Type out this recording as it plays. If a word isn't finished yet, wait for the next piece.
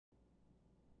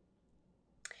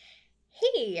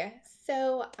Hey,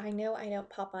 so I know I don't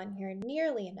pop on here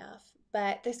nearly enough,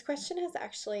 but this question has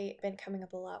actually been coming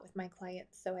up a lot with my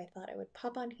clients, so I thought I would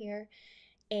pop on here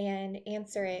and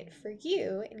answer it for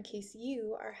you in case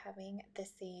you are having the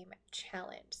same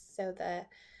challenge. So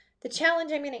the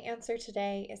challenge I'm going to answer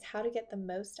today is how to get the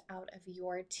most out of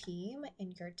your team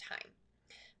in your time.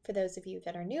 For those of you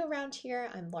that are new around here,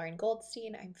 I'm Lauren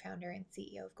Goldstein. I'm founder and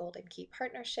CEO of Golden Key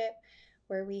Partnership,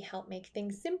 where we help make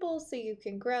things simple so you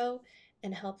can grow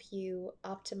and help you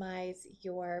optimize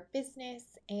your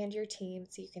business and your team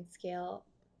so you can scale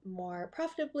more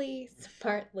profitably,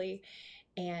 smartly,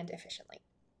 and efficiently.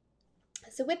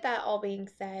 So, with that all being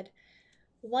said,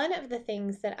 one of the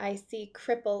things that I see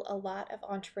cripple a lot of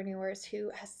entrepreneurs who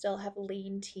still have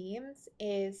lean teams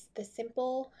is the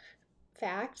simple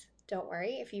fact, don't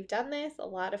worry, if you've done this, a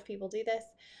lot of people do this,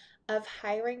 of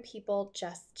hiring people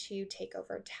just to take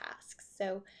over tasks.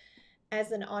 So,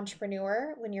 as an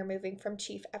entrepreneur, when you're moving from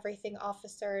chief everything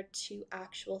officer to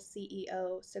actual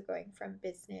CEO, so going from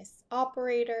business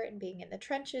operator and being in the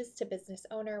trenches to business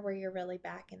owner, where you're really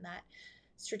back in that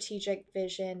strategic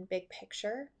vision, big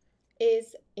picture,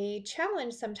 is a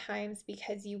challenge sometimes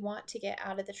because you want to get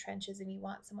out of the trenches and you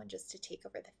want someone just to take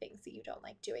over the things that you don't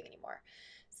like doing anymore.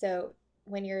 So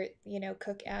when you're,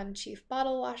 cook and chief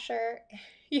bottle washer,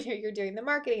 you're doing the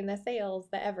marketing, the sales,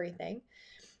 the everything.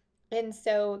 And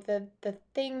so the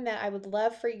thing that I would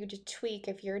love for you to tweak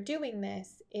if you're doing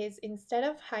this is instead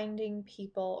of finding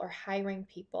people or hiring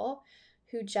people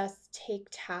who just take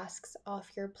tasks off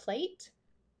your plate,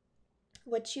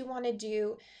 what you want to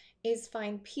do is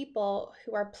find people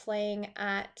who are playing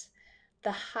at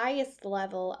the highest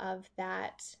level of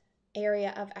that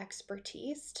area of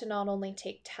expertise to not only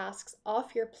take tasks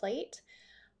off your plate,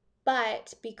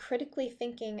 but be critically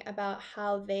thinking about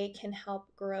how they can help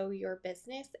grow your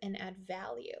business and add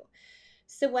value.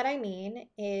 So what I mean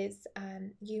is,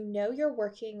 you're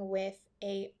working with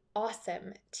a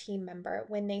awesome team member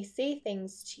when they say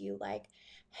things to you like,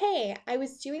 hey, I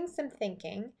was doing some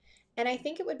thinking and I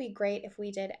think it would be great if we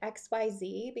did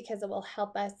XYZ because it will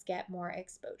help us get more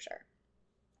exposure.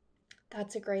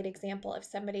 That's a great example of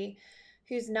somebody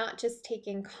who's not just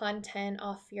taking content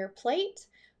off your plate,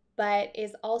 but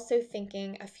is also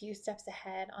thinking a few steps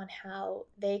ahead on how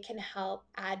they can help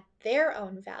add their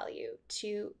own value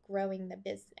to growing the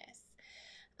business.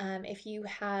 If you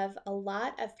have a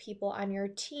lot of people on your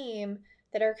team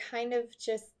that are kind of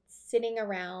just sitting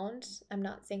around, I'm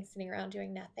not saying sitting around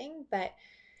doing nothing, but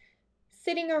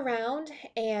sitting around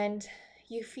and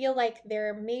you feel like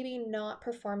they're maybe not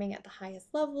performing at the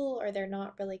highest level or they're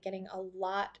not really getting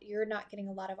you're not getting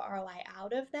a lot of ROI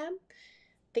out of them.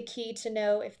 The key to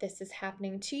know if this is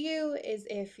happening to you is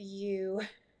if you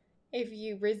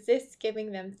resist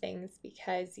giving them things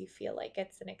because you feel like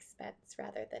it's an expense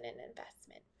rather than an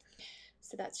investment.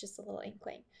 So that's just a little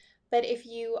inkling. But if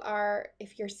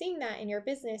you're seeing that in your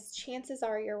business, chances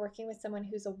are you're working with someone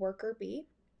who's a worker bee,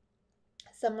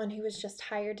 someone who is just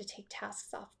hired to take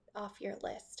tasks off your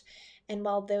list. And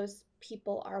while those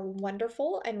people are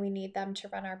wonderful and we need them to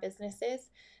run our businesses,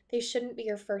 they shouldn't be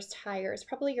your first hires,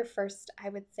 probably your first, I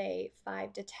would say,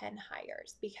 5 to 10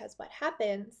 hires, because what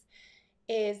happens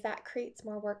is that creates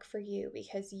more work for you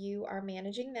because you are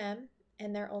managing them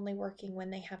and they're only working when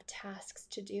they have tasks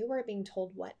to do or being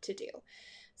told what to do.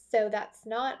 So that's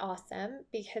not awesome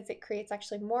because it creates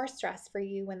actually more stress for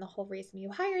you when the whole reason you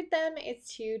hired them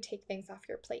is to take things off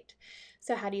your plate.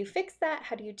 So how do you fix that?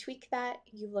 How do you tweak that?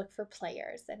 You look for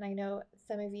players. And I know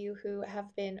some of you who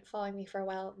have been following me for a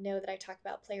while know that I talk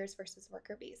about players versus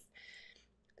worker bees.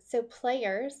 So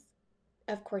players,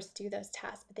 of course, do those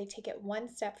tasks, but they take it one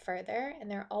step further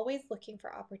and they're always looking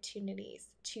for opportunities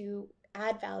to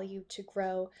add value, to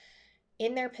grow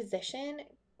in their position,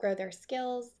 grow their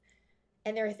skills,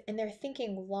 and they're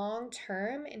thinking long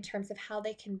term in terms of how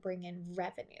they can bring in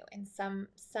revenue in some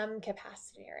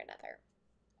capacity or another.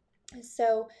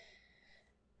 So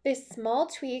this small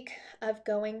tweak of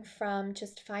going from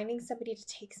just finding somebody to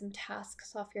take some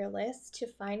tasks off your list to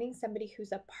finding somebody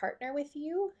who's a partner with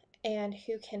you and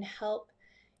who can help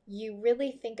you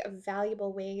really think of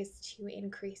valuable ways to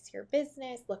increase your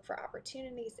business, look for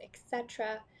opportunities,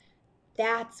 etc.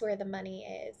 That's where the money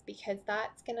is, because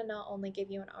that's going to not only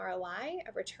give you an ROI,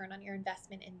 a return on your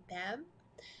investment in them,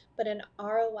 but an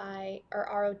ROI or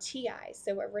ROTI,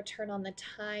 so a return on the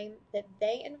time that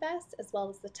they invest as well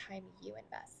as the time you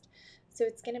invest. So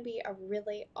it's going to be a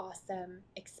really awesome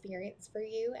experience for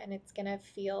you and it's going to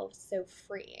feel so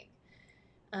freeing.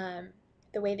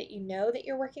 The way that you know that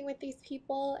you're working with these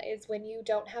people is when you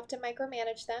don't have to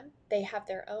micromanage them. They have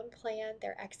their own plan,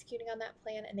 they're executing on that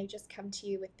plan, and they just come to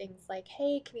you with things like,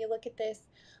 hey, can you look at this?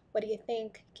 What do you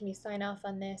think? Can you sign off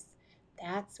on this?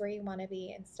 That's where you want to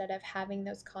be, instead of having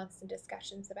those constant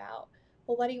discussions about,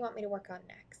 well, what do you want me to work on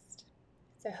next?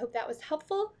 So I hope that was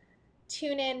helpful.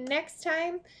 Tune in next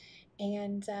time.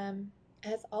 And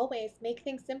as always, make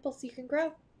things simple so you can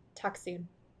grow. Talk soon.